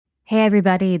Hey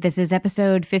everybody, this is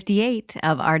episode 58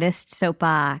 of Artist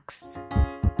Soapbox.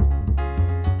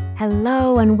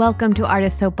 Hello and welcome to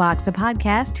Artist Soapbox, a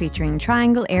podcast featuring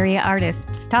Triangle area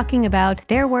artists talking about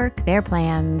their work, their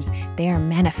plans, their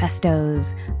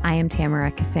manifestos. I am Tamara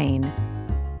Kassane.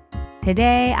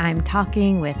 Today I'm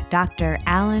talking with Dr.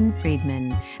 Alan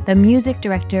Friedman, the music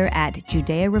director at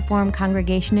Judea Reform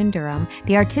Congregation in Durham,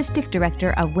 the artistic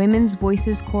director of Women's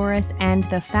Voices Chorus, and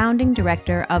the founding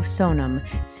director of Sonam,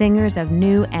 Singers of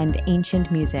New and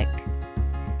Ancient Music.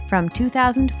 From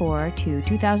 2004 to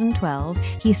 2012,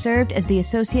 he served as the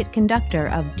associate conductor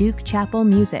of Duke Chapel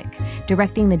Music,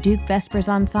 directing the Duke Vespers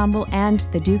Ensemble and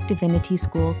the Duke Divinity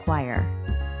School Choir.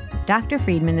 Dr.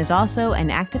 Friedman is also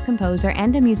an active composer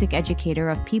and a music educator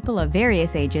of people of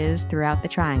various ages throughout the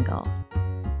Triangle.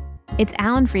 It's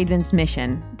Alan Friedman's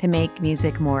mission to make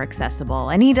music more accessible,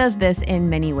 and he does this in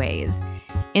many ways.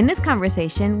 In this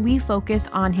conversation, we focus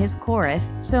on his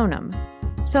chorus, Sonam.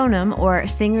 Sonam, or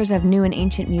Singers of New and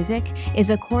Ancient Music,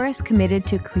 is a chorus committed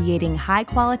to creating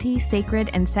high-quality, sacred,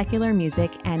 and secular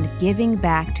music and giving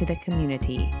back to the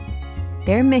community.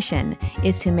 Their mission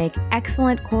is to make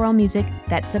excellent choral music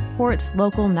that supports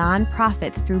local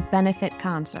nonprofits through benefit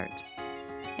concerts.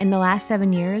 In the last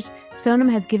 7 years,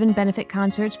 Sonam has given benefit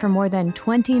concerts for more than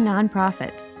 20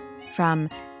 nonprofits,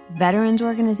 from veterans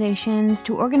organizations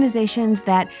to organizations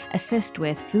that assist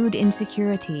with food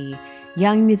insecurity,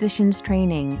 young musicians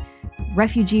training,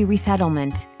 refugee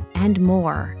resettlement, and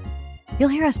more. You'll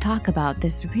hear us talk about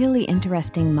this really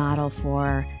interesting model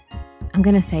for, I'm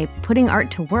going to say, putting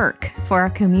art to work for our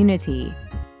community.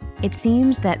 It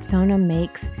seems that Sonam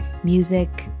makes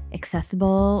music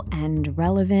accessible and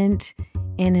relevant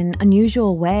in an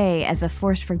unusual way as a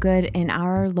force for good in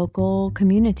our local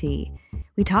community.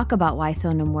 We talk about why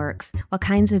Sonam works, what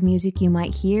kinds of music you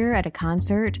might hear at a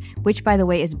concert, which, by the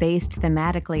way, is based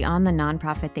thematically on the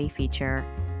nonprofit they feature,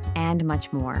 and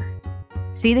much more.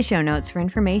 See the show notes for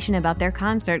information about their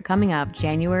concert coming up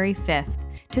January 5th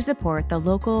to support the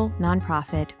local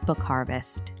nonprofit Book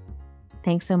Harvest.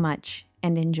 Thanks so much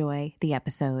and enjoy the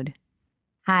episode.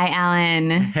 Hi, Alan.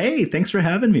 Hey, thanks for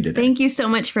having me today. Thank you so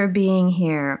much for being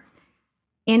here.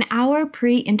 In our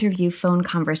pre-interview phone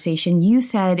conversation, you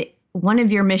said one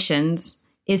of your missions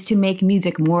is to make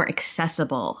music more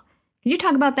accessible. Could you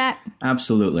talk about that?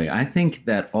 Absolutely. I think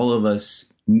that all of us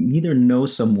either know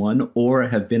someone or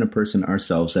have been a person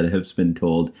ourselves that has been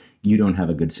told, you don't have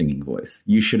a good singing voice.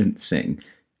 You shouldn't sing.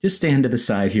 Just stand to the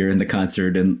side here in the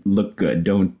concert and look good.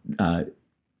 Don't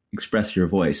express your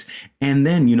voice. And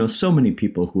then, so many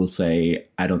people who will say,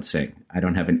 I don't sing. I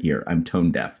don't have an ear. I'm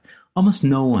tone deaf. Almost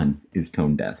no one is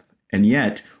tone deaf. And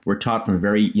yet we're taught from a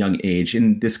very young age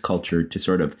in this culture to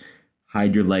sort of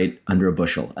hide your light under a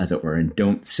bushel, as it were, and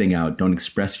don't sing out, don't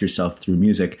express yourself through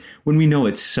music, when we know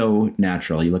it's so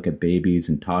natural. You look at babies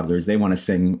and toddlers, they want to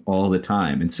sing all the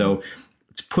time. And so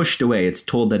it's pushed away. It's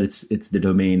told that it's the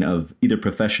domain of either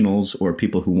professionals or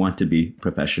people who want to be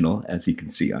professional, as you can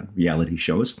see on reality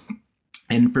shows.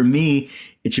 And for me,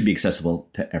 it should be accessible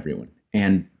to everyone.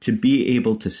 And to be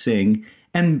able to sing,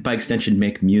 and by extension,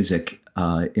 make music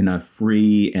in a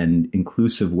free and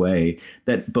inclusive way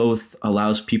that both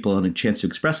allows people a chance to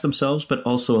express themselves, but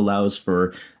also allows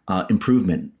for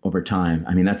improvement over time.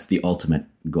 I mean, that's the ultimate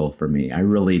goal for me. I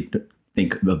really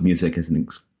think of music as an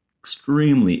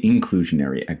extremely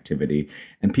inclusionary activity,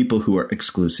 and people who are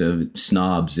exclusive,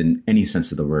 snobs in any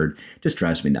sense of the word, just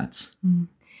drives me nuts.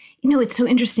 It's so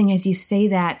interesting as you say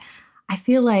that. I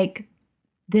feel like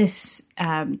this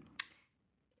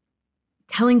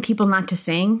telling people not to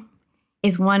sing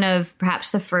is one of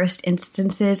perhaps the first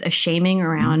instances of shaming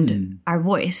around our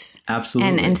voice.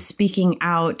 Absolutely. And speaking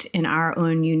out in our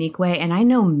own unique way. And I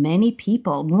know many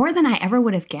people, more than I ever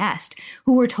would have guessed,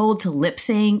 who were told to lip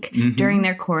sync during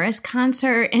their chorus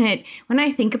concert. And when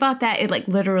I think about that, it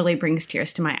literally brings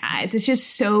tears to my eyes. It's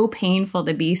just so painful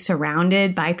to be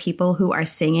surrounded by people who are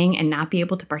singing and not be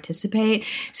able to participate.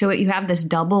 So you have this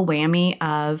double whammy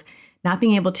of not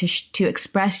being able to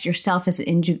express yourself as an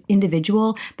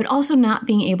individual, but also not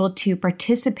being able to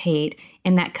participate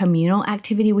in that communal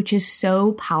activity, which is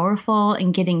so powerful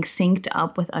and getting synced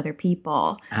up with other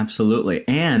people. Absolutely.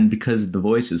 And because the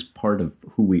voice is part of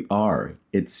who we are,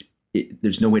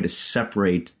 there's no way to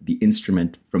separate the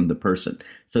instrument from the person.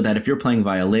 So that if you're playing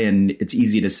violin, it's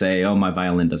easy to say, oh, my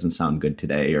violin doesn't sound good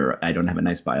today, or I don't have a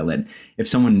nice violin. If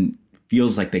someone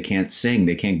feels like they can't sing,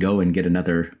 they can't go and get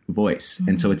another voice.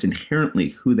 And so it's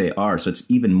inherently who they are. So it's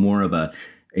even more of a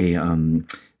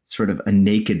sort of a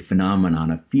naked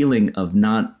phenomenon, a feeling of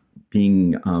not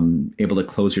being able to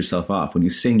close yourself off. When you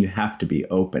sing, you have to be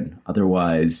open.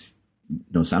 Otherwise,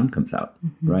 no sound comes out,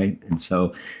 right? And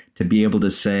so to be able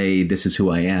to say, this is who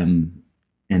I am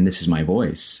and this is my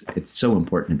voice. It's so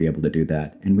important to be able to do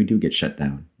that. And we do get shut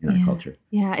down in our culture.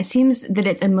 Yeah, it seems that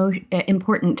it's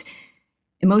important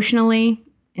emotionally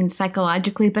and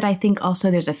psychologically, but I think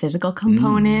also there's a physical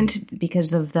component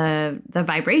because of the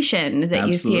vibration that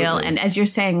you feel. And as you're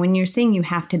saying, when you're singing, you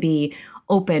have to be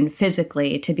open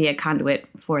physically to be a conduit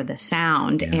for the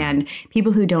sound. Yeah. And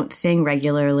people who don't sing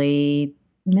regularly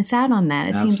miss out on that.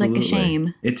 It seems like a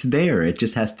shame. It's there. It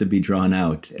just has to be drawn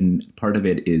out. And part of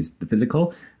it is the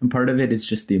physical, and part of it is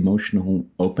just the emotional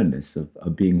openness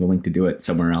of being willing to do it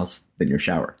somewhere else than your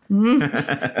shower.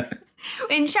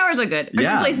 And showers are good.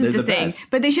 Good places to sing,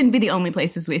 but they shouldn't be the only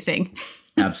places we sing.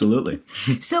 Absolutely.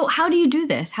 So how do you do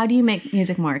this? How do you make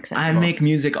music more accessible? I make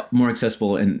music more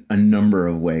accessible in a number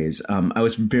of ways. I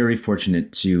was very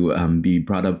fortunate to be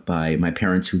brought up by my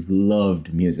parents who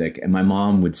loved music, and my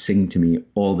mom would sing to me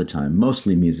all the time,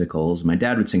 mostly musicals. My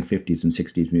dad would sing 50s and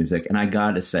 60s music, and I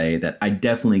got to say that I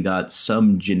definitely got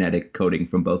some genetic coding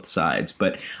from both sides,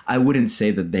 but I wouldn't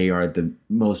say that they are the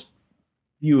most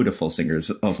beautiful singers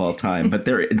of all time, but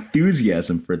their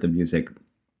enthusiasm for the music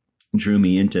drew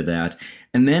me into that.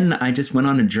 And then I just went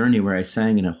on a journey where I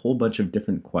sang in a whole bunch of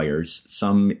different choirs,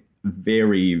 some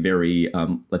very, very,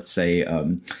 let's say,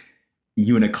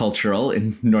 unicultural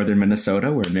in northern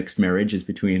Minnesota, where mixed marriage is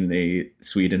between a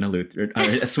Swede and a Lutheran,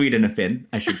 a Swede and a Finn,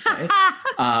 I should say,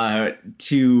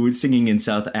 to singing in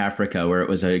South Africa, where it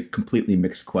was a completely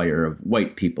mixed choir of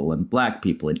white people and black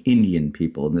people and Indian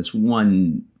people, and this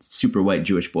one super white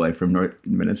Jewish boy from North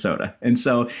Minnesota. And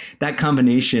so that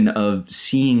combination of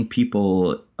seeing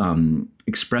people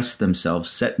express themselves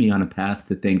set me on a path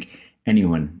to think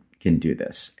anyone can do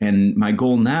this. And my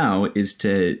goal now is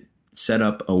to set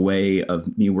up a way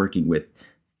of me working with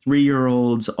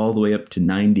 3-year-olds all the way up to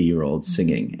 90-year-olds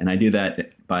singing. And I do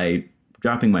that by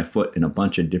dropping my foot in a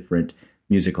bunch of different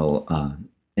musical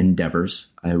endeavors.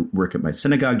 I work at my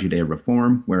synagogue, Judea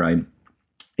Reform, where I'm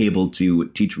able to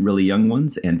teach really young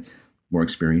ones and more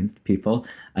experienced people.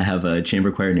 I have a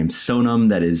chamber choir named Sonam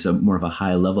that is more of a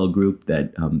high-level group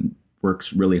that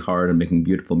works really hard on making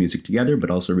beautiful music together,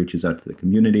 but also reaches out to the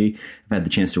community. I've had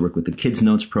the chance to work with the Kids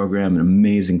Notes program, an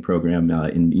amazing program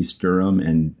in East Durham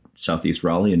and Southeast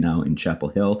Raleigh, and now in Chapel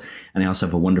Hill. And I also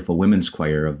have a wonderful women's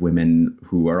choir of women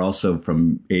who are also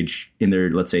from age in their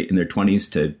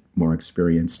 20s to more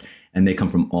experienced. And they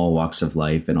come from all walks of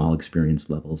life and all experience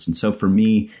levels. And so for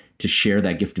me to share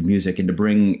that gift of music and to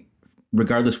bring,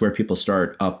 regardless where people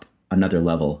start, up another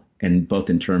level, and both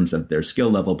in terms of their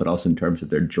skill level, but also in terms of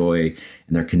their joy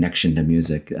and their connection to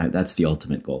music, that's the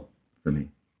ultimate goal for me.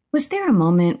 Was there a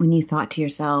moment when you thought to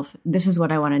yourself, this is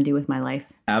what I want to do with my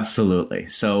life? Absolutely.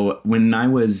 So when I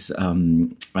was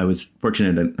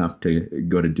fortunate enough to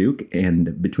go to Duke,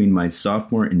 and between my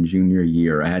sophomore and junior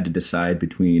year, I had to decide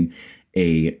between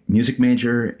a music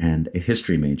major and a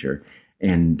history major.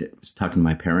 And I was talking to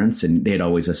my parents, and they had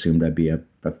always assumed I'd be a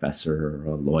professor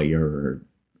or a lawyer or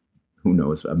who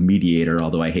knows, a mediator,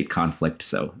 although I hate conflict.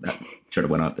 So that sort of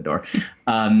went out the door.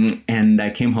 And I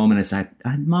came home and I said,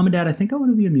 Mom and Dad, I think I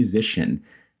want to be a musician.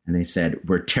 And they said,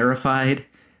 we're terrified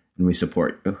and we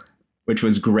support you, which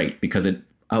was great because it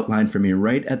outlined for me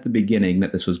right at the beginning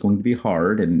that this was going to be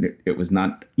hard, and it was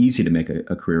not easy to make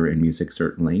a career in music,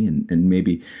 certainly. And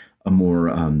maybe a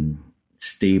more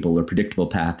stable or predictable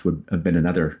path would have been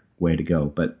another way to go.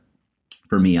 But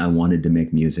for me, I wanted to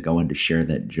make music. I wanted to share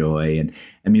that joy. And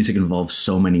music involves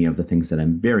so many of the things that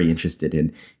I'm very interested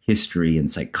in: history and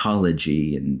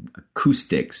psychology and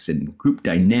acoustics and group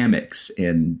dynamics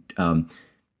and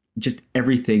just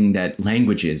everything that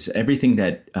languages, everything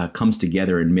that comes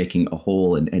together in making a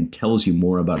whole and tells you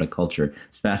more about a culture.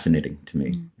 It's fascinating to me.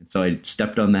 And so I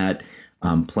stepped on that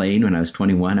plane when I was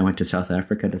 21. I went to South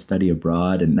Africa to study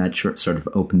abroad, and that sort of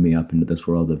opened me up into this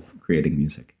world of creating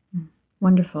music.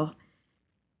 Wonderful.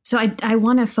 So I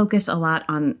want to focus a lot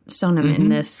on Sonam in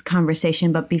this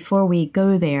conversation, but before we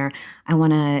go there, I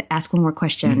want to ask one more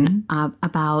question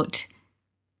about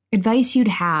advice you'd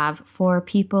have for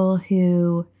people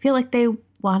who feel like they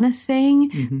want to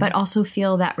sing, but also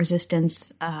feel that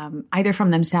resistance either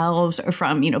from themselves or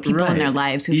from people in their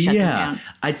lives who've shut them down.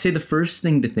 I'd say the first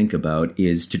thing to think about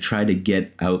is to try to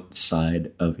get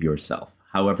outside of yourself,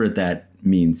 however that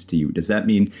means to you. Does that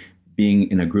mean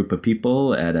being in a group of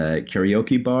people at a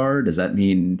karaoke bar? Does that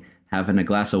mean having a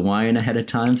glass of wine ahead of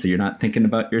time so you're not thinking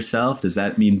about yourself? Does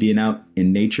that mean being out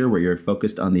in nature where you're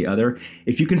focused on the other?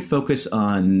 If you can focus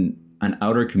on an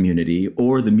outer community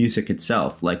or the music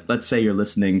itself, like let's say you're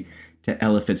listening to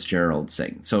Ella Fitzgerald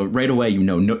sing. So right away,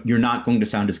 no, you're not going to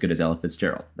sound as good as Ella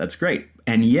Fitzgerald. That's great.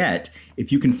 And yet,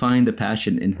 if you can find the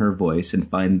passion in her voice and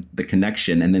find the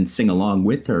connection and then sing along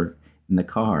with her in the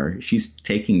car, she's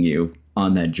taking you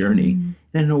on that journey. Mm.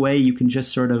 And in a way, you can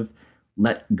just sort of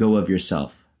let go of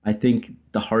yourself. I think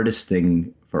the hardest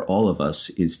thing for all of us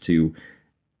is to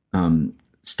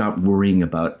stop worrying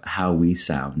about how we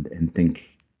sound and think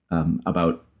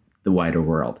about the wider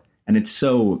world. And it's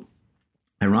so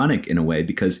ironic in a way,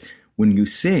 because when you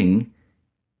sing,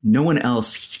 no one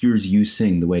else hears you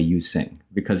sing the way you sing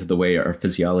because of the way our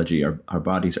physiology, our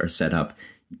bodies are set up.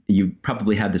 You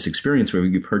probably had this experience where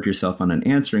you've heard yourself on an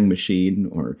answering machine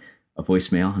or a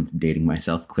voicemail. I'm dating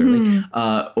myself, clearly.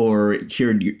 Or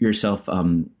heard yourself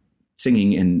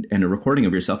singing in a recording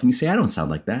of yourself, and you say, I don't sound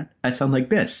like that. I sound like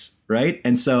this, right?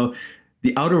 And so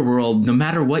the outer world, no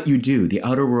matter what you do, the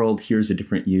outer world hears a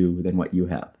different you than what you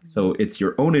have. So it's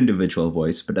your own individual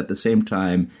voice, but at the same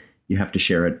time, you have to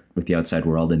share it with the outside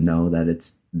world and know that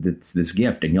it's this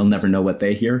gift, and you'll never know what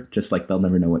they hear, just like they'll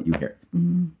never know what you hear.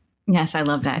 Mm-hmm. Yes, I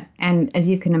love that. And as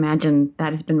you can imagine,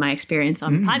 that has been my experience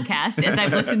on the podcast as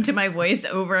I've listened to my voice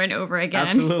over and over again.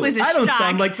 Absolutely. I don't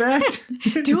sound like that.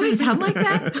 Do I sound like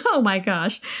that? Oh, my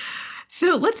gosh.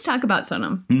 So let's talk about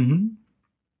Sonam.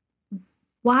 Mm-hmm.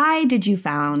 Why did you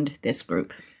found this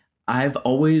group? I've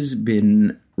always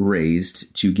been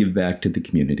raised to give back to the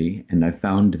community. And I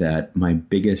found that my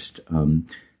biggest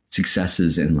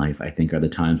successes in life, I think, are the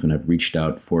times when I've reached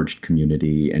out, forged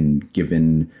community, and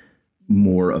given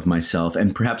more of myself,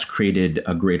 and perhaps created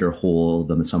a greater whole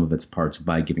than the sum of its parts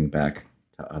by giving back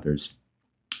to others.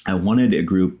 I wanted a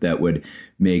group that would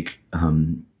make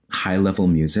high-level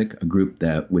music, a group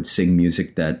that would sing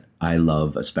music that I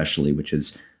love, especially, which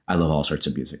is, I love all sorts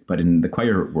of music. But in the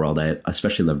choir world, I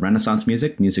especially love Renaissance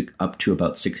music up to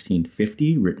about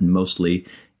 1650, written mostly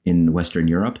in Western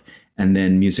Europe, and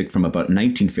then music from about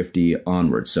 1950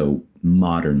 onward, so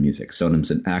modern music.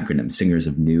 Sonam's an acronym, Singers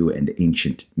of New and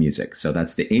Ancient Music. So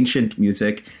that's the ancient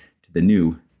music to the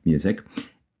new music.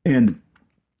 And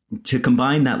to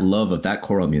combine that love of that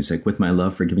choral music with my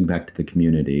love for giving back to the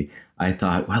community, I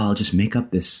thought, well, I'll just make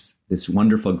up this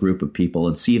wonderful group of people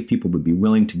and see if people would be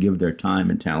willing to give their time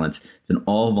and talents. It's an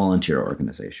all-volunteer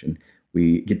organization.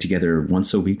 We get together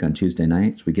once a week on Tuesday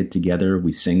nights. We get together,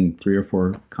 we sing 3 or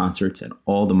 4 concerts, and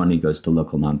all the money goes to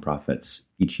local nonprofits.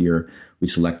 Each year, we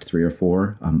select 3 or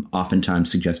 4, oftentimes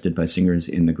suggested by singers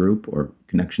in the group or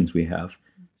connections we have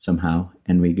somehow.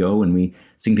 And we go and we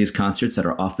sing these concerts that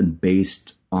are often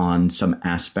based on some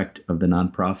aspect of the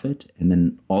nonprofit. And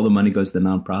then all the money goes to the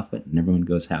nonprofit, and everyone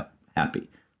goes happy,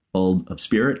 full of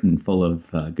spirit and full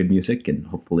of good music, and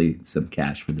hopefully some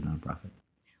cash for the nonprofit.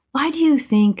 Why do you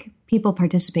think people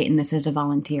participate in this as a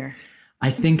volunteer?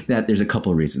 I think that there's a couple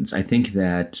of reasons. I think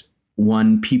that,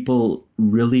 one, people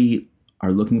really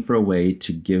are looking for a way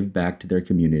to give back to their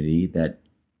community that,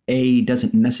 A,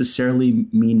 doesn't necessarily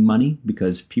mean money,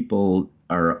 because people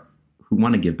who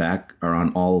want to give back are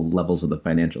on all levels of the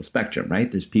financial spectrum,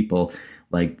 right? There's people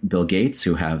like Bill Gates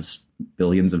who has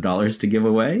billions of dollars to give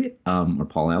away, or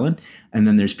Paul Allen. And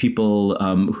then there's people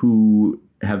who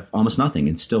have almost nothing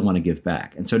and still want to give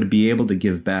back. And so to be able to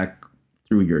give back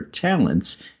through your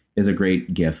talents is a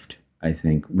great gift, I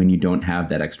think, when you don't have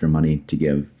that extra money to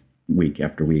give week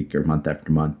after week or month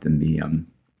after month in the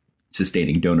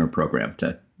sustaining donor program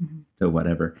to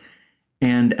whatever.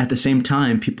 And at the same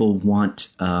time, people want,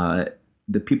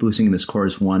 the people who sing in this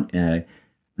chorus want an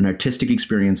artistic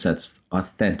experience that's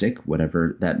authentic,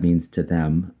 whatever that means to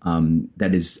them,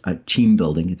 that is a team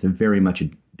building. It's very much a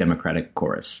democratic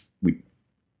chorus.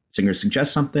 Singers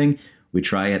suggest something, we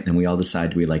try it, then we all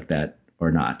decide, do we like that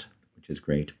or not, which is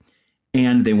great.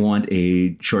 And they want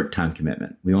a short time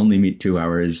commitment. We only meet 2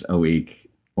 hours a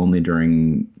week, only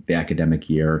during the academic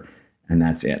year, and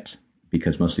that's it,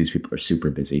 because most of these people are super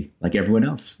busy, like everyone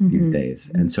else these days.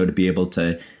 And so to be able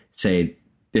to say,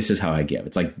 this is how I give.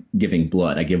 It's like giving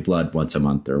blood. I give blood once a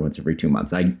month or once every 2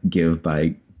 months. I give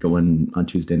by going on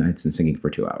Tuesday nights and singing for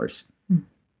 2 hours.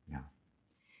 Yeah.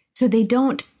 So they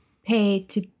don't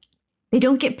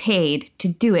get paid to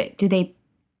do it. Do they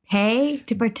pay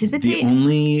to participate? The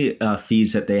only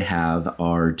fees that they have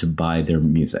are to buy their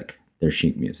music, their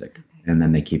sheet music, and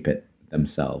then they keep it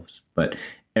themselves. But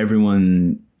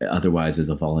everyone otherwise is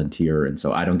a volunteer, and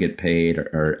so I don't get paid.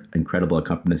 Our incredible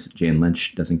accompanist, Jane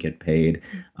Lynch, doesn't get paid.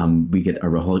 We get a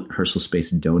rehearsal space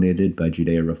donated by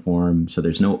Judea Reform, so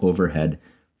there's no overhead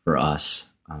for us.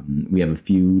 We have a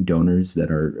few donors that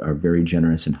are very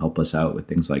generous and help us out with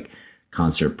things like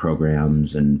concert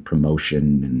programs and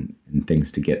promotion and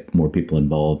things to get more people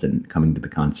involved and coming to the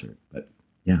concert. But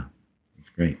yeah, it's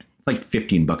great. It's like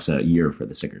 $15 a year for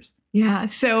the singers. Yeah.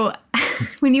 So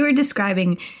when you were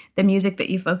describing the music that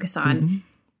you focus on,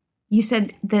 you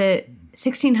said the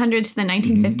 1600s to the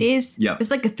 1950s. Yeah.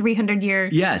 It's like a 300-year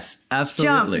Yes,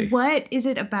 absolutely. jump. What is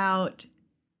it about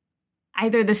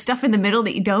either the stuff in the middle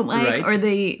that you don't like or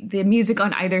the music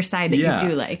on either side that you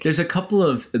do like? There's a couple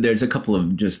of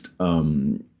just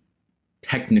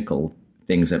technical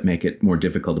things that make it more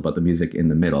difficult about the music in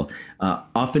the middle.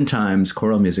 Oftentimes,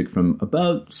 choral music from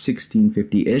about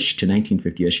 1650-ish to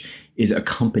 1950-ish is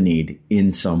accompanied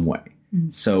in some way.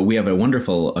 So we have a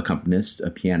wonderful accompanist, a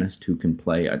pianist who can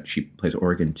play. She plays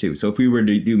organ too. So if we were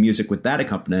to do music with that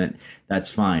accompaniment, that's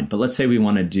fine. But let's say we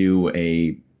want to do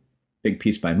a big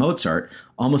piece by Mozart.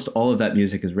 Almost all of that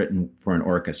music is written for an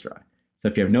orchestra. So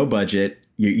if you have no budget,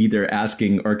 you're either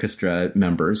asking orchestra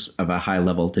members of a high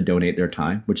level to donate their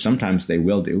time, which sometimes they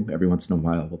will do. Every once in a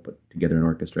while, we'll put together an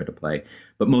orchestra to play.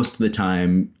 But most of the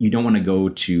time, you don't want to go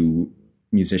to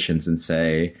musicians and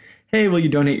say, hey, will you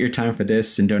donate your time for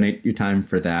this and donate your time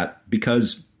for that?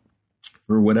 Because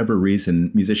for whatever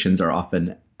reason, musicians are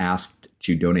often asked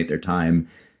to donate their time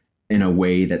in a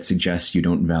way that suggests you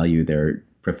don't value their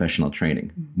professional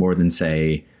training more than,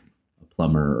 say, a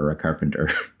plumber or a carpenter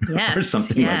or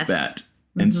something like that.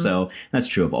 And so that's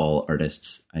true of all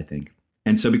artists, I think.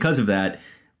 And so because of that,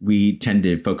 we tend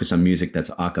to focus on music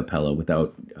that's a cappella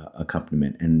without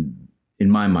accompaniment. And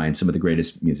in my mind, some of the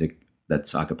greatest music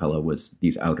that's a cappella was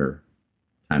these outer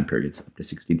time periods up to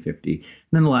 1650, and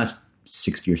then the last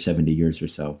 60 or 70 years or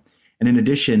so. And in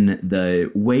addition, the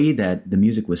way that the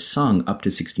music was sung up to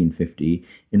 1650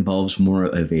 involves more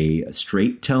of a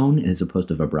straight tone as opposed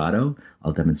to vibrato.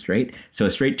 I'll demonstrate. So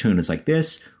a straight tone is like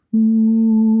this, ooh,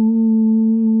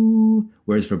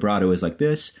 whereas vibrato is like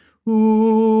this,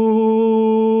 ooh.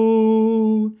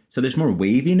 So there's more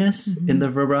waviness in the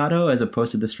vibrato as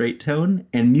opposed to the straight tone.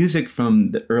 And music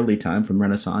from the early time, from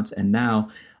Renaissance and now,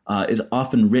 is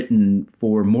often written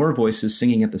for more voices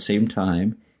singing at the same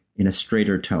time in a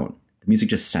straighter tone. The music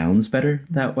just sounds better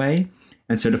that way.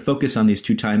 And so to focus on these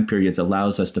two time periods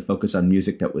allows us to focus on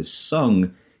music that was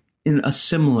sung in a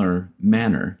similar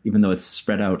manner, even though it's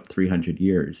spread out 300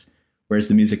 years. Whereas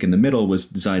the music in the middle was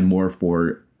designed more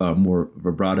for more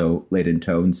vibrato-laden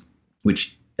tones,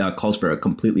 which calls for a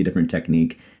completely different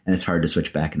technique. And it's hard to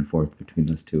switch back and forth between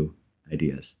those two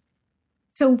ideas.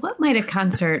 So what might a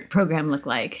concert program look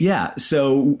like? Yeah.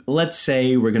 So let's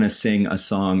say we're going to sing a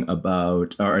song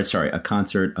about, a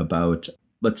concert about,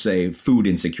 let's say, food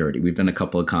insecurity. We've done a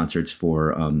couple of concerts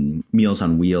for Meals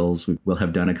on Wheels. We'll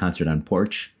have done a concert on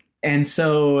Porch. And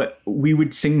so we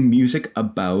would sing music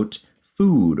about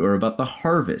food or about the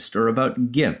harvest or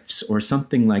about gifts or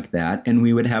something like that. And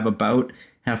we would have about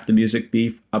half the music be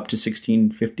up to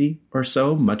 1650 or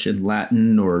so, much in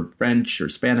Latin or French or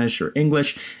Spanish or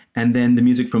English. And then the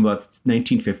music from about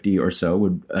 1950 or so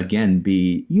would, again,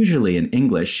 be usually in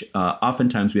English.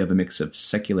 Oftentimes we have a mix of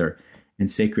secular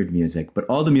and sacred music, but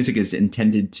all the music is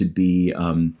intended to be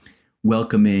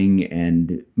welcoming,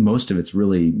 and most of it's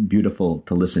really beautiful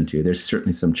to listen to. There's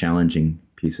certainly some challenging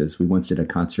pieces. We once did a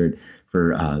concert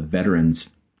for veterans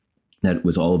that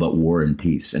was all about war and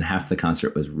peace, and half the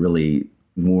concert was really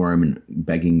warm and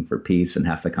begging for peace, and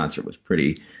half the concert was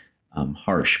pretty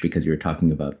harsh because you were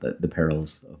talking about the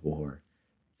perils of war.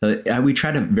 So we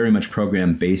try to very much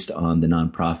program based on the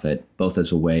nonprofit, both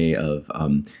as a way of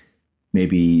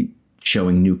maybe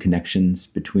showing new connections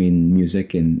between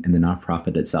music and the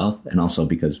nonprofit itself, and also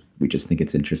because we just think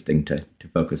it's interesting to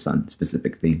focus on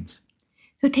specific themes.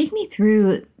 So take me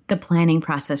through the planning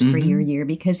process for your year,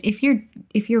 because if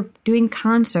you're doing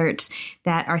concerts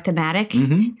that are thematic,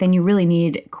 then you really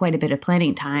need quite a bit of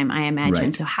planning time, I imagine.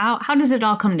 Right. So how does it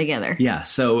all come together? Yeah.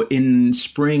 So in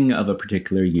spring of a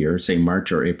particular year, say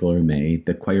March or April or May,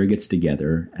 the choir gets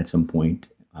together at some point,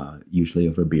 usually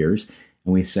over beers,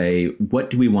 and we say, what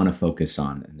do we want to focus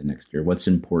on in the next year? What's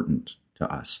important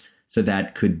to us? So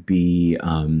that could be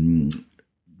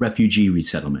refugee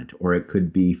resettlement, or it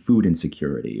could be food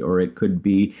insecurity, or it could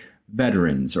be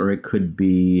veterans, or it could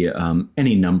be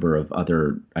any number of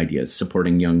other ideas,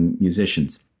 supporting young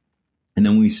musicians. And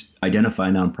then we identify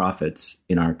nonprofits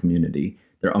in our community.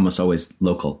 They're almost always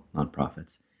local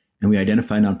nonprofits. And we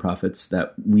identify nonprofits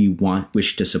that we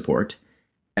wish to support.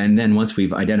 And then once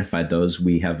we've identified those,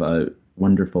 we have a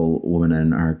wonderful woman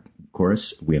in our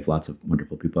chorus. We have lots of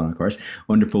wonderful people in our chorus. A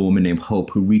wonderful woman named Hope,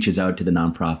 who reaches out to the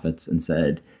nonprofits and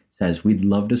says, we'd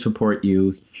love to support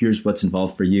you. Here's what's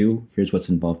involved for you. Here's what's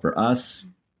involved for us.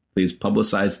 Please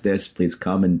publicize this. Please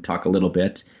come and talk a little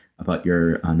bit about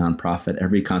your nonprofit.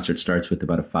 Every concert starts with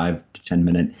about a 5 to 10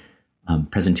 minute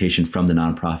presentation from the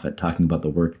nonprofit talking about the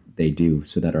work they do,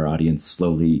 so that our audience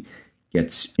slowly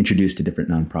gets introduced to different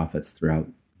nonprofits throughout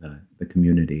the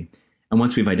community. And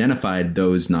once we've identified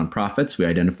those nonprofits, we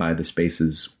identify the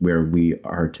spaces where we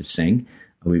are to sing.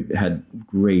 We've had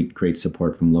great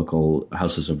support from local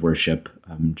houses of worship,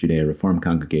 Judea Reform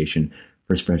Congregation,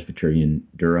 First Presbyterian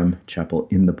Durham, Chapel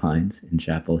in the Pines in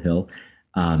Chapel Hill.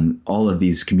 All of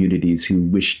these communities who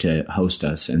wish to host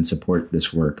us and support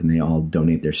this work, and they all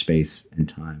donate their space and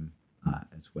time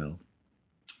as well.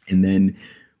 And then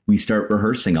we start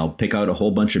rehearsing. I'll pick out a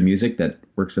whole bunch of music that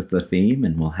works with the theme,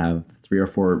 and we'll have 3 or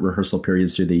 4 rehearsal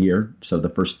periods through the year. So the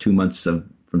first 2 months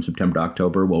from September to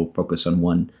October, we'll focus on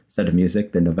one set of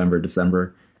music. Then November,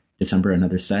 December,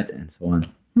 another set, and so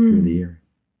on through the year.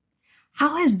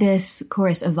 How has this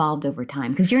chorus evolved over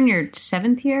time? Because you're in your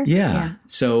 7th year? Yeah.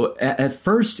 So at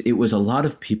first, it was a lot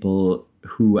of people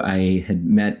who I had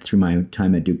met through my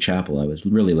time at Duke Chapel. I was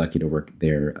really lucky to work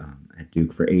there at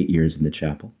Duke for 8 years in the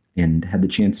chapel, and had the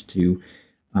chance to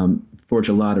forge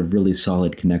a lot of really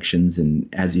solid connections. And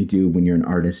as you do when you're an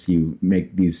artist, you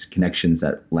make these connections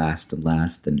that last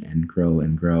and grow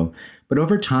and grow. But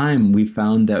over time, we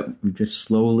found that we've just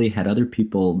slowly had other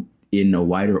people in a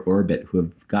wider orbit who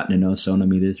have gotten to know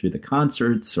Sonam either through the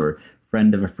concerts or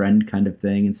friend of a friend kind of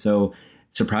thing. And so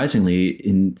surprisingly,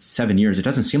 in 7 years, it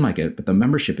doesn't seem like it, but the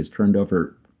membership has turned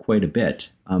over quite a bit.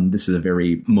 This is a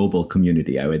very mobile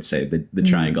community, I would say, the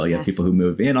Triangle. You have people who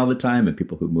move in all the time and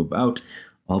people who move out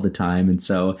all the time. And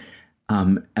so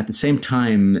at the same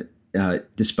time,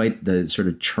 despite the sort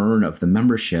of churn of the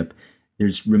membership,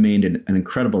 there's remained an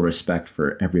incredible respect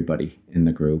for everybody in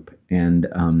the group, and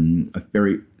a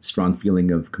very strong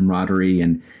feeling of camaraderie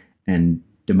and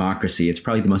democracy. It's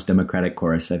probably the most democratic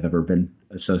chorus I've ever been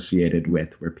associated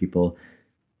with, where people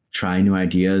try new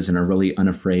ideas and are really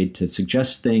unafraid to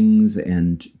suggest things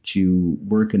and to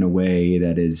work in a way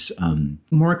that is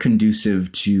more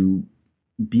conducive to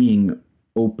being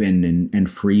open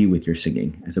and free with your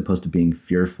singing, as opposed to being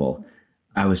fearful.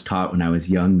 I was taught when I was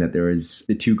young that there was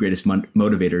the 2 greatest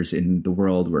motivators in the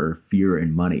world were fear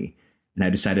and money. And I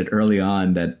decided early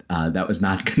on that that was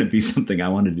not going to be something I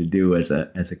wanted to do as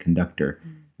a conductor.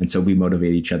 And so we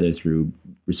motivate each other through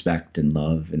respect and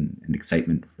love and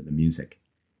excitement for the music.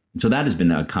 And so that has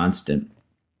been a constant.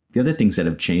 The other things that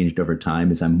have changed over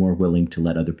time is I'm more willing to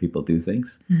let other people do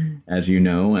things. As you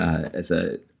know, as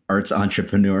a arts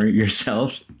entrepreneur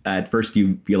yourself, at first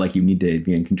you feel like you need to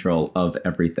be in control of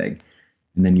everything.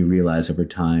 And then you realize over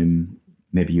time,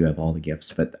 maybe you have all the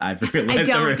gifts, but I've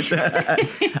realized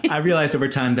I realized over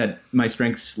time that my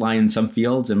strengths lie in some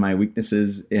fields and my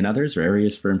weaknesses in others, or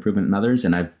areas for improvement in others.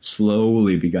 And I've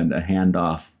slowly begun to hand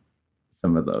off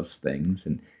some of those things.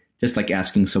 And just like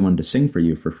asking someone to sing for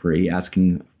you for free,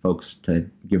 asking folks to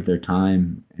give their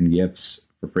time and gifts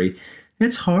for free,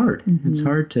 it's hard. It's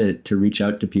hard to reach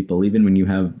out to people, even when you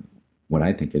have what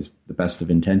I think is the best of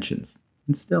intentions.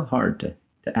 It's still hard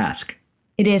to ask.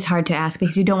 It is hard to ask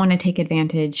because you don't want to take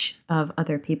advantage of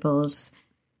other people's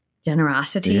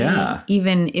generosity,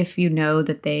 even if you know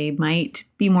that they might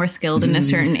be more skilled in a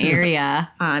certain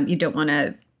area. You don't want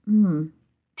to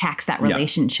tax that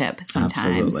relationship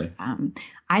sometimes.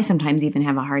 I sometimes even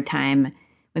have a hard time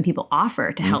when people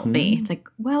offer to help me. It's like,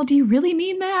 well, do you really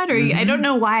mean that? Or I don't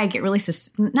know why I get really,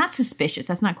 not suspicious.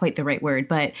 That's not quite the right word,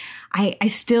 but I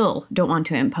still don't want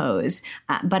to impose.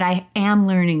 But I am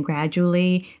learning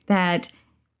gradually that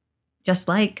just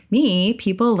like me,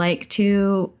 people like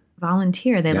to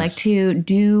volunteer. They like to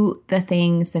do the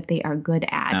things that they are good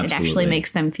at. Absolutely. It actually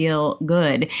makes them feel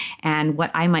good. And what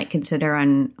I might consider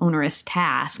an onerous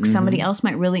task, somebody else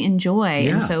might really enjoy.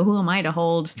 And so who am I to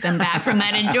hold them back from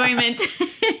that enjoyment?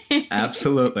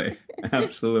 Absolutely.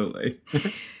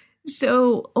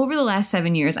 So over the last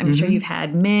 7 years, I'm sure you've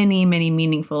had many, many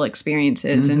meaningful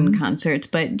experiences and concerts,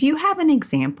 but do you have an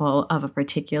example of a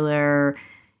particular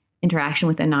interaction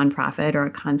with a nonprofit or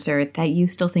a concert that you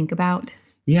still think about?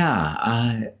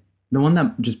 Yeah, the one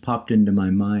that just popped into my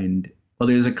mind, well,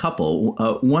 there's a couple.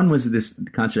 One was this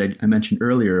concert I mentioned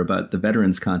earlier about the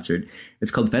veterans concert. It's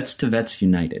called Vets to Vets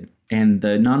United. And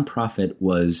the nonprofit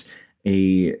was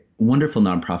a wonderful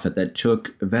nonprofit that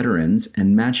took veterans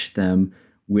and matched them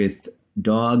with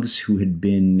dogs who had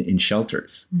been in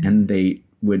shelters. And they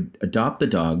would adopt the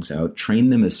dogs out, train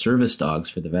them as service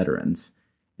dogs for the veterans.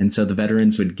 And so the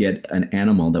veterans would get an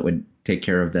animal that would take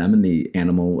care of them. And the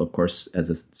animal, of course, as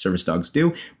the service dogs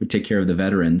do, would take care of the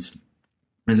veterans. It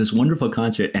was this wonderful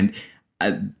concert. And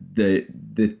the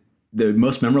the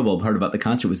most memorable part about the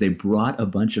concert was they brought a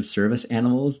bunch of service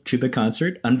animals to the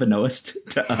concert, unbeknownst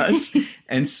to us.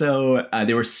 And so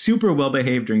they were super well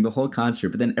behaved during the whole concert.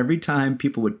 But then every time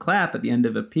people would clap at the end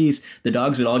of a piece, the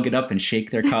dogs would all get up and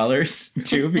shake their collars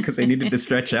too, because they needed to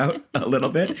stretch out a little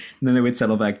bit. And then they would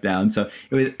settle back down. So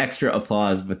it was extra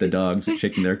applause with the dogs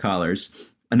shaking their collars.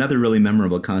 Another really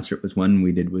memorable concert was one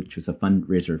we did, which was a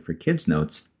fundraiser for Kids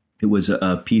Notes. It was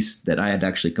a piece that I had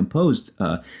actually composed,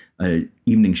 an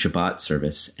evening Shabbat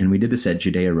service. And we did this at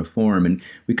Judea Reform. And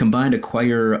we combined a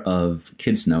choir of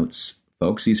Kids Notes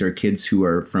folks. These are kids who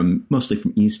are mostly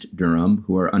from East Durham,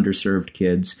 who are underserved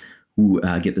kids who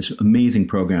get this amazing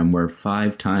program where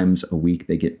 5 times a week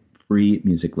they get free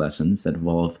music lessons that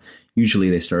involve, usually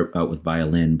they start out with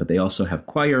violin, but they also have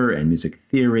choir and music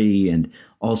theory and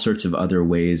all sorts of other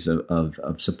ways of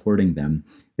supporting them.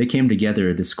 They came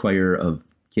together, this choir of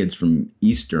kids from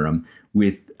East Durham,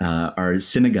 with our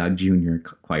synagogue junior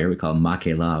choir, we call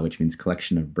Makela, which means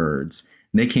collection of birds.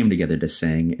 And they came together to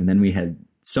sing. And then we had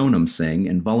Sonam sing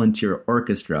and volunteer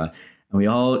orchestra. And we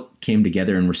all came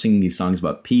together and were singing these songs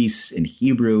about peace in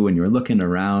Hebrew. And you were looking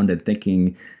around and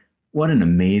thinking, what an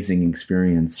amazing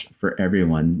experience for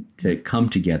everyone to come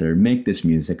together, make this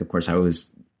music. Of course, I was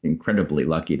incredibly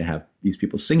lucky to have these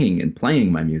people singing and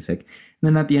playing my music.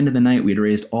 And then at the end of the night, we'd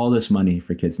raised all this money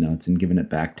for Kids Notes and given it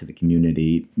back to the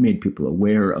community, made people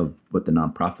aware of what the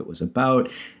nonprofit was about.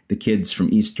 The kids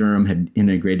from East Durham had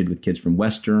integrated with kids from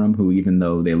West Durham, who, even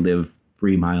though they live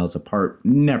 3 miles apart,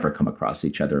 never come across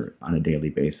each other on a daily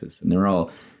basis. And they're all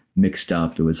mixed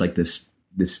up. It was like this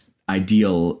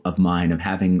ideal of mine of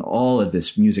having all of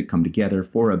this music come together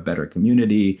for a better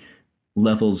community.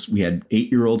 Levels, we had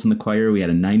 8-year-olds in the choir. We had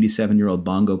a 97-year-old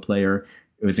bongo player.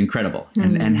 It was incredible.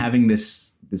 Mm-hmm. And having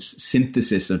this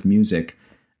synthesis of music,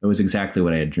 it was exactly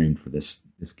what I had dreamed for this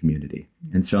community.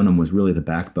 And Sonam was really the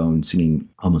backbone, singing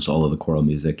almost all of the choral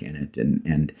music in it.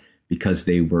 And because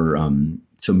they were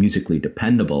so musically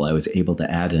dependable, I was able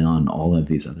to add on all of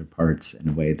these other parts in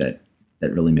a way that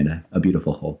really made a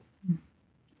beautiful whole.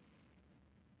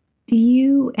 Do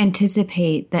you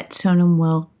anticipate that Sonam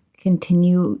will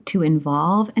continue to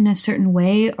evolve in a certain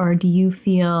way, or do you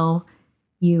feel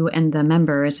you and the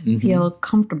members feel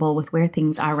comfortable with where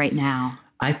things are right now?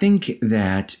 I think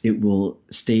that it will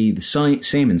stay the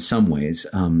same in some ways.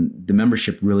 The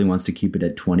membership really wants to keep it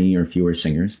at 20 or fewer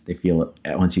singers. They feel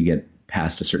once you get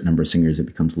past a certain number of singers, it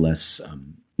becomes less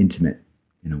intimate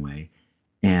in a way.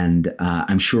 And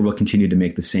I'm sure we'll continue to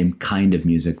make the same kind of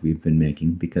music we've been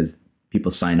making, because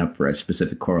people sign up for a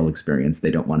specific choral experience.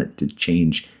 They don't want it to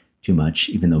change too much,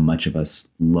 even though much of us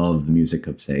love the music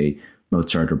of, say,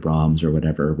 Mozart or Brahms or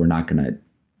whatever. We're not going to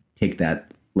take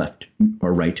that left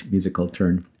or right musical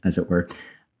turn, as it were.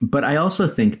 But I also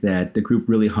think that the group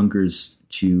really hungers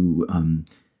to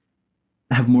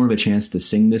have more of a chance to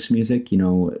sing this music. You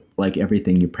know, like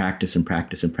everything, you practice and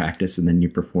practice and practice, and then you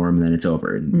perform, and then it's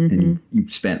over. And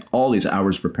you've spent all these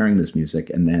hours preparing this music,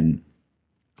 and then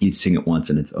you sing it once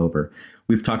and it's over.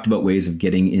 We've talked about ways of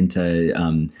getting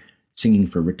into singing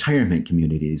for retirement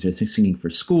communities, or singing for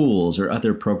schools, or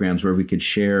other programs where we could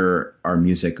share our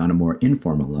music on a more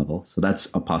informal level. So that's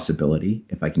a possibility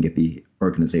if I can get the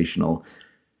organizational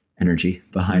energy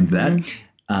behind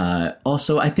that.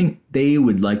 Also, I think they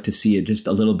would like to see it just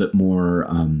a little bit more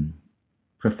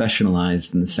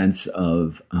professionalized, in the sense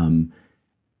of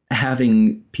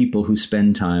having people who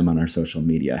spend time on our social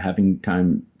media,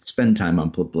 spend time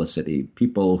on publicity,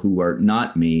 people who are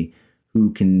not me, who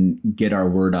can get our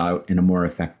word out in a more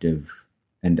effective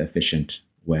and efficient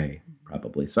way,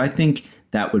 probably. So I think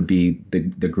that would be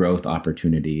the growth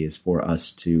opportunity, is for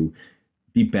us to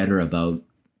be better about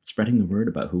spreading the word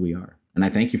about who we are. And I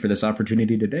thank you for this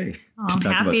opportunity today.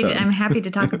 I'm happy to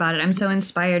talk about it. I'm so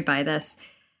inspired by this.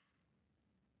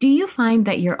 Do you find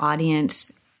that your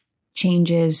audience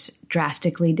changes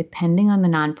drastically depending on the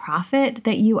nonprofit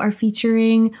that you are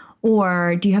featuring,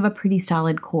 or do you have a pretty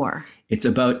solid core? It's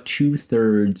about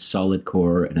 2/3 solid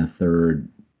core and 1/3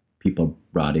 people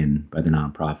brought in by the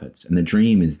nonprofits. And the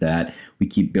dream is that we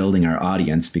keep building our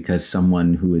audience, because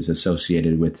someone who is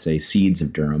associated with, say, Seeds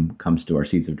of Durham comes to our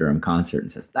Seeds of Durham concert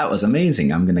and says, that was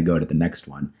amazing, I'm going to go to the next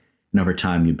one. And over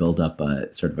time, you build up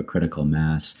a sort of a critical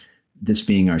mass. This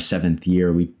being our 7th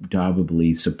year, we've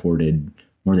probably supported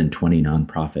more than 20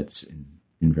 nonprofits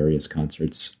in various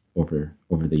concerts over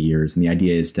the years. And the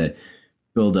idea is to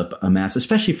build up a mass,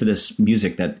 especially for this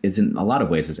music that is in a lot of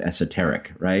ways is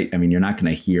esoteric, right? I mean, you're not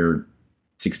going to hear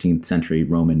 16th century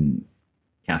Roman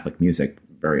Catholic music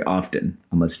very often,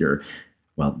 unless you're,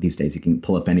 well, these days you can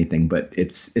pull up anything, but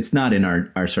it's not in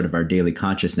our sort of our daily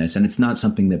consciousness, and it's not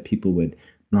something that people would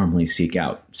normally seek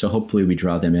out. So hopefully we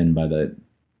draw them in by the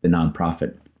the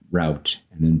nonprofit route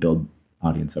and then build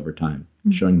audience over time,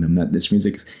 showing them that this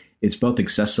music is both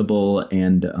accessible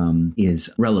and is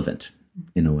relevant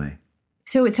in a way.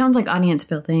 So it sounds like audience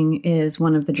building is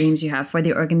one of the dreams you have for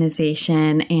the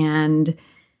organization and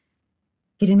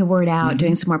getting the word out,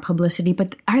 doing some more publicity.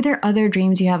 But are there other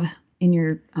dreams you have in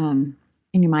your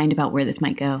mind about where this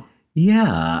might go?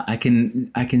 Yeah, I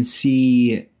can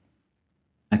see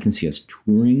us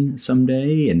touring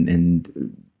someday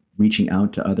and reaching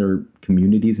out to other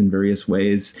communities in various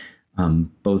ways,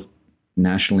 both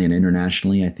nationally and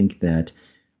internationally. I think that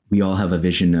we all have a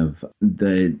vision of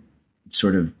the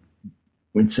sort of,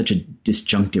 we're in such a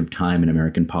disjunctive time in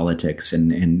American politics.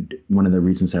 And one of the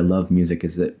reasons I love music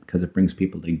is that because it brings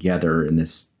people together in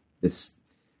this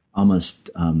almost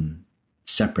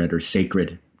separate or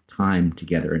sacred time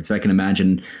together. And so I can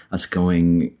imagine us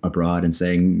going abroad and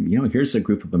saying, here's a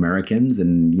group of Americans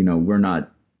and, we're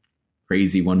not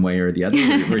crazy one way or the other.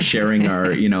 We're sharing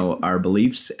our, our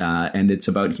beliefs and it's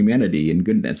about humanity and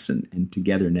goodness and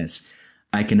togetherness.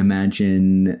 I can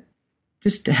imagine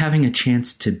just having a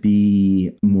chance to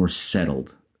be more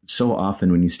settled. So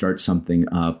often when you start something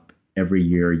up, every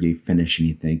year you finish and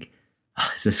you think,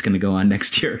 is this going to go on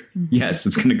next year? Yes,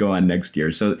 it's going to go on next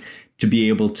year. So to be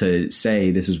able to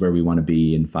say, this is where we want to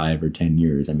be in 5 or 10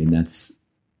 years, I mean, that's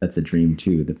a dream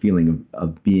too. The feeling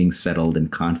of being settled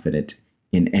and confident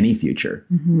in any future,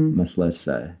 much less,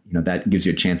 that gives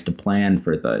you a chance to plan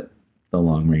for the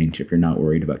long range if you're not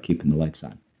worried about keeping the lights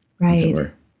on.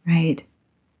 Right, right.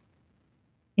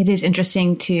 It is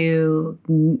interesting to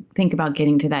think about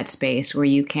getting to that space where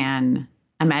you can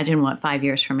imagine what 5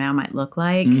 years from now might look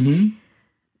like.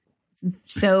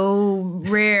 So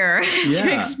rare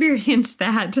to experience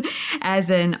that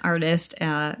as an artist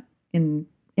in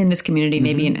this community,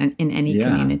 maybe in any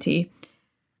community.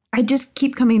 I just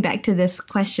keep coming back to this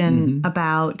question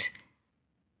about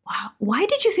why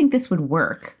did you think this would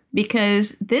work?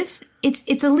 Because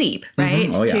it's a leap,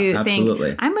 right? Oh, yeah, to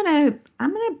absolutely. think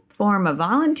I'm gonna form a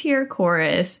volunteer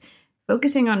chorus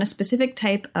focusing on a specific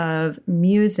type of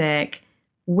music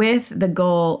with the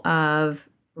goal of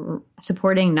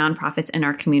supporting nonprofits in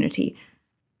our community.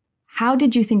 How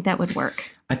did you think that would work?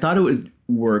 I thought it would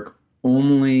work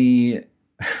only,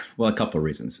 a couple of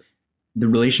reasons. The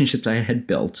relationships I had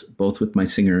built, both with my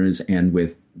singers and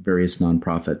with various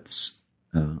nonprofits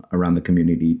around the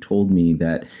community, told me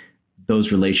that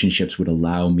those relationships would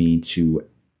allow me to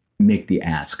make the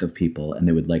ask of people and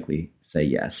they would likely say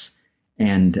yes.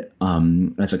 And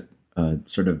as a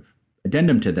sort of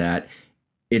addendum to that,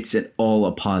 it's all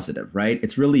a positive, right?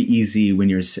 It's really easy when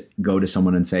you go to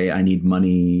someone and say, I need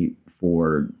money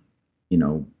for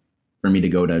me to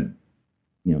go to,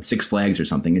 Six Flags or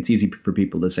something. It's easy for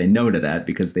people to say no to that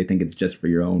because they think it's just for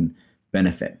your own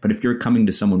benefit. But if you're coming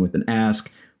to someone with an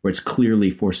ask where it's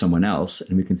clearly for someone else,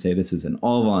 and we can say this is an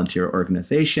all-volunteer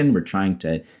organization, we're trying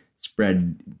to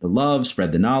spread the love,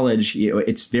 spread the knowledge,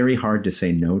 it's very hard to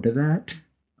say no to that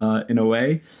in a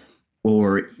way.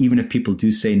 Or even if people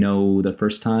do say no the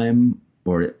first time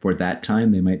or for that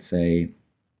time, they might say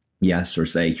yes or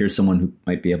say, here's someone who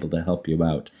might be able to help you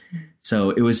out.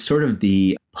 So it was sort of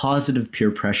the positive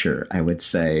peer pressure, I would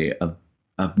say,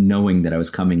 of knowing that I was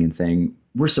coming and saying,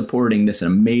 we're supporting this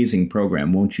amazing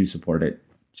program. Won't you support it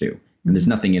too? And there's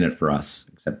nothing in it for us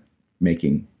except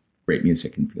making great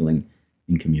music and feeling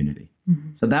in community.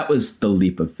 So that was the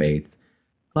leap of faith.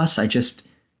 Plus, I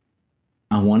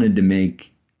wanted to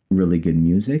make really good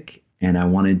music and I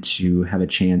wanted to have a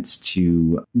chance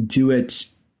to do it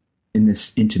in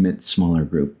this intimate, smaller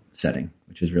group setting,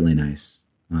 which is really nice.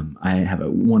 I have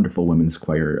a wonderful women's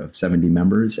choir of 70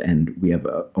 members, and we have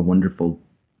a wonderful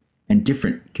and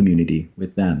different community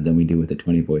with them than we do with the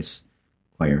 20-voice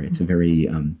choir. It's a very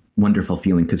wonderful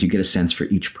feeling because you get a sense for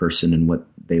each person and what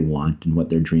they want and what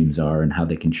their dreams are and how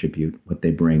they contribute, what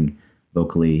they bring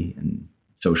vocally and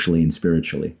socially and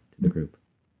spiritually to the group.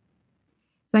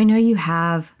 So I know you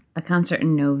have a concert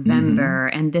in November,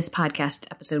 and this podcast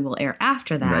episode will air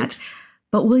after that. Right.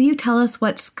 But will you tell us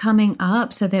what's coming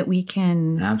up so that we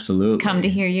can absolutely come to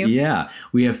hear you? Yeah.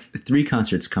 We have 3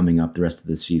 concerts coming up the rest of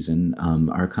the season.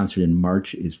 Our concert in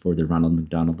March is for the Ronald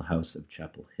McDonald House of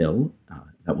Chapel Hill.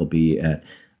 That will be at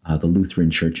the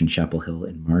Lutheran Church in Chapel Hill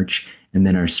in March. And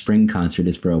then our spring concert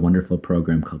is for a wonderful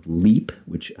program called LEAP,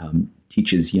 which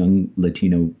teaches young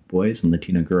Latino boys and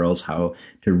Latina girls how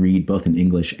to read both in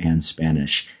English and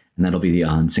Spanish. And that'll be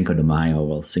on Cinco de Mayo.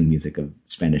 We'll sing music of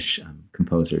Spanish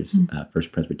composers,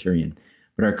 First Presbyterian.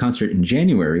 But our concert in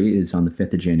January is on the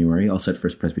 5th of January, also at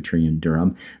First Presbyterian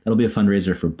Durham. That'll be a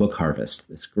fundraiser for Book Harvest,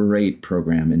 this great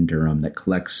program in Durham that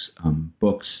collects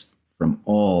books from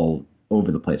all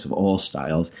over the place of all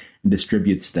styles and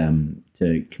distributes them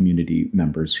to community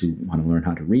members who want to learn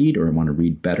how to read or want to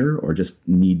read better or just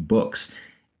need books.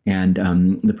 And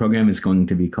the program is going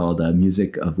to be called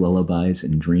Music of Lullabies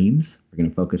and Dreams. We're going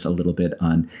to focus a little bit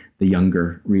on the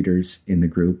younger readers in the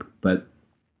group, but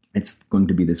it's going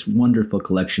to be this wonderful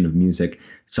collection of music,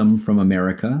 some from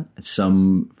America,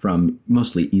 some from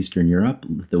mostly Eastern Europe,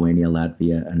 Lithuania,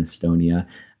 Latvia, and Estonia.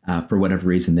 For whatever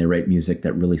reason, they write music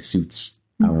that really suits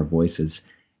our voices.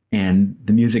 And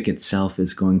the music itself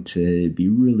is going to be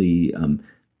really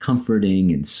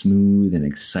comforting and smooth and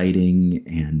exciting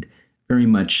and very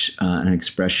much an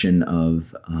expression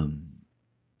of,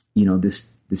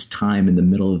 this time in the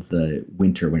middle of the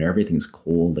winter when everything's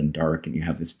cold and dark and you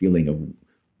have this feeling of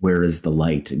where is the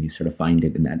light, and you sort of find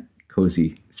it in that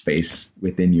cozy space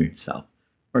within yourself.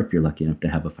 Or if you're lucky enough to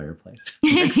have a fireplace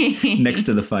next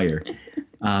to the fire.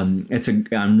 I'm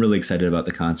really excited about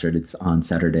the concert. It's on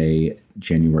Saturday,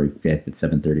 January 5th at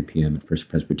 7:30 p.m. at First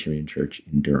Presbyterian Church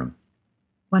in Durham.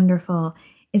 Wonderful.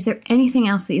 Is there anything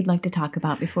else that you'd like to talk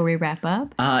about before we wrap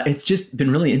up? It's just been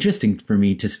really interesting for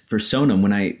me for Sonum.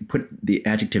 When I put the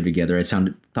adjective together, I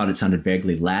thought it sounded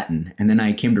vaguely Latin. And then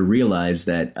I came to realize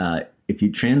that if you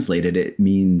translate it, it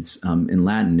means, in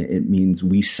Latin, it means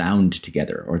we sound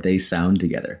together or they sound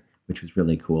together, which was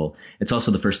really cool. It's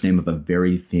also the first name of a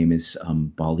very famous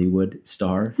Bollywood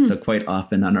star. So quite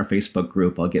often on our Facebook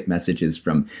group, I'll get messages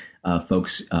from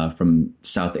folks from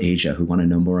South Asia who want to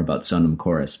know more about Sonam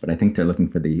Chorus, but I think they're looking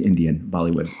for the Indian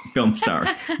Bollywood film star,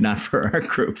 not for our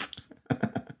group.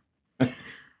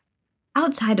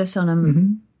 Outside of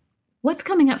Sonam, what's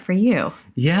coming up for you?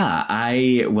 Yeah,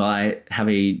 I have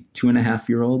a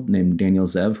 2.5-year-old named Daniel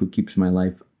Zev who keeps my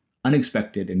life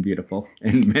unexpected and beautiful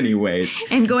in many ways.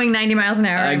 And going 90 miles an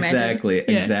hour,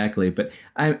 Exactly. But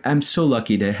I'm so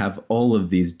lucky to have all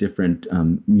of these different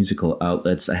musical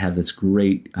outlets. I have this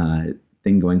great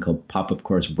thing going called Pop-Up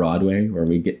Chorus Broadway, where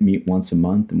we meet once a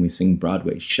month and we sing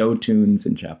Broadway show tunes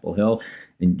in Chapel Hill.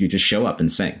 And you just show up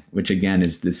and sing, which again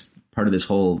is this part of this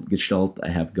whole gestalt I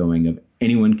have going of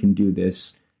anyone can do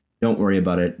this. Don't worry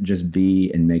about it. Just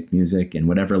be and make music. And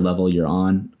whatever level you're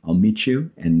on, I'll meet you.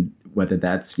 And whether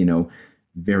that's,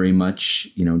 very much,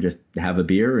 just have a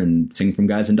beer and sing from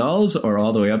Guys and Dolls, or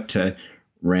all the way up to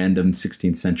random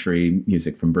 16th century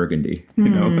music from Burgundy.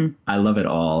 I love it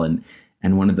all. And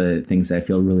one of the things I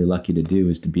feel really lucky to do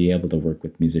is to be able to work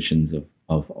with musicians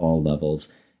of all levels.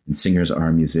 And singers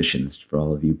are musicians. For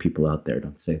all of you people out there,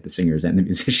 don't say the singers and the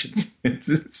musicians.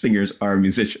 Singers are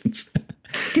musicians.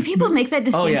 Do people make that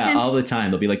distinction? Oh, yeah, all the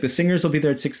time. They'll be like, the singers will be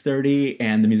there at 6:30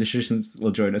 and the musicians will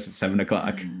join us at 7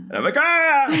 o'clock. And I'm like,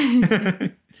 ah!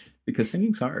 Because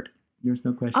singing's hard. There's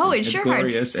no question. Oh, it's sure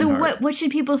hard. So what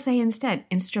should people say instead?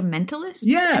 Instrumentalists?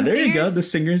 Yeah, there singers? You go. The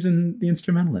singers and the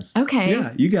instrumentalists. Okay.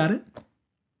 Yeah, you got it.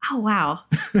 Oh, wow.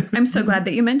 I'm so glad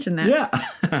that you mentioned that.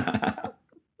 Yeah.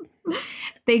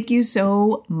 Thank you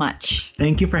so much.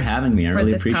 Thank you for having me. I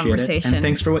really appreciate it. And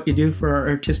thanks for what you do for our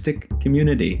artistic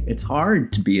community. It's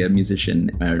hard to be a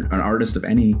musician, an artist of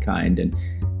any kind,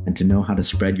 and to know how to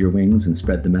spread your wings and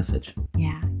spread the message.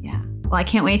 Yeah. Well, I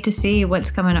can't wait to see what's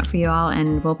coming up for you all,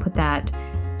 and we'll put that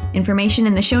information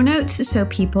in the show notes so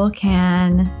people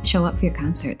can show up for your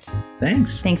concerts.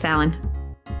 Thanks, Alan.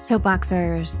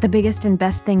 Soapboxers, the biggest and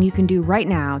best thing you can do right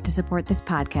now to support this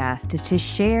podcast is to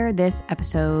share this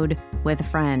episode with a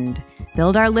friend.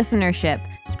 Build our listenership.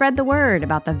 Spread the word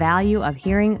about the value of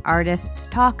hearing artists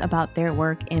talk about their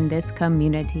work in this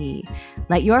community.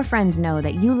 Let your friends know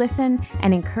that you listen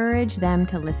and encourage them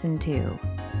to listen too.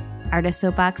 Artist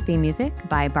Soapbox theme music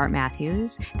by Bart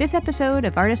Matthews. This episode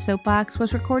of Artist Soapbox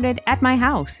was recorded at my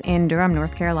house in Durham,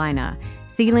 North Carolina.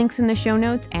 See links in the show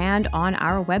notes and on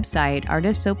our website,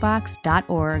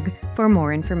 artistsoapbox.org, for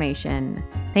more information.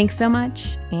 Thanks so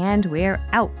much, and we're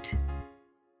out.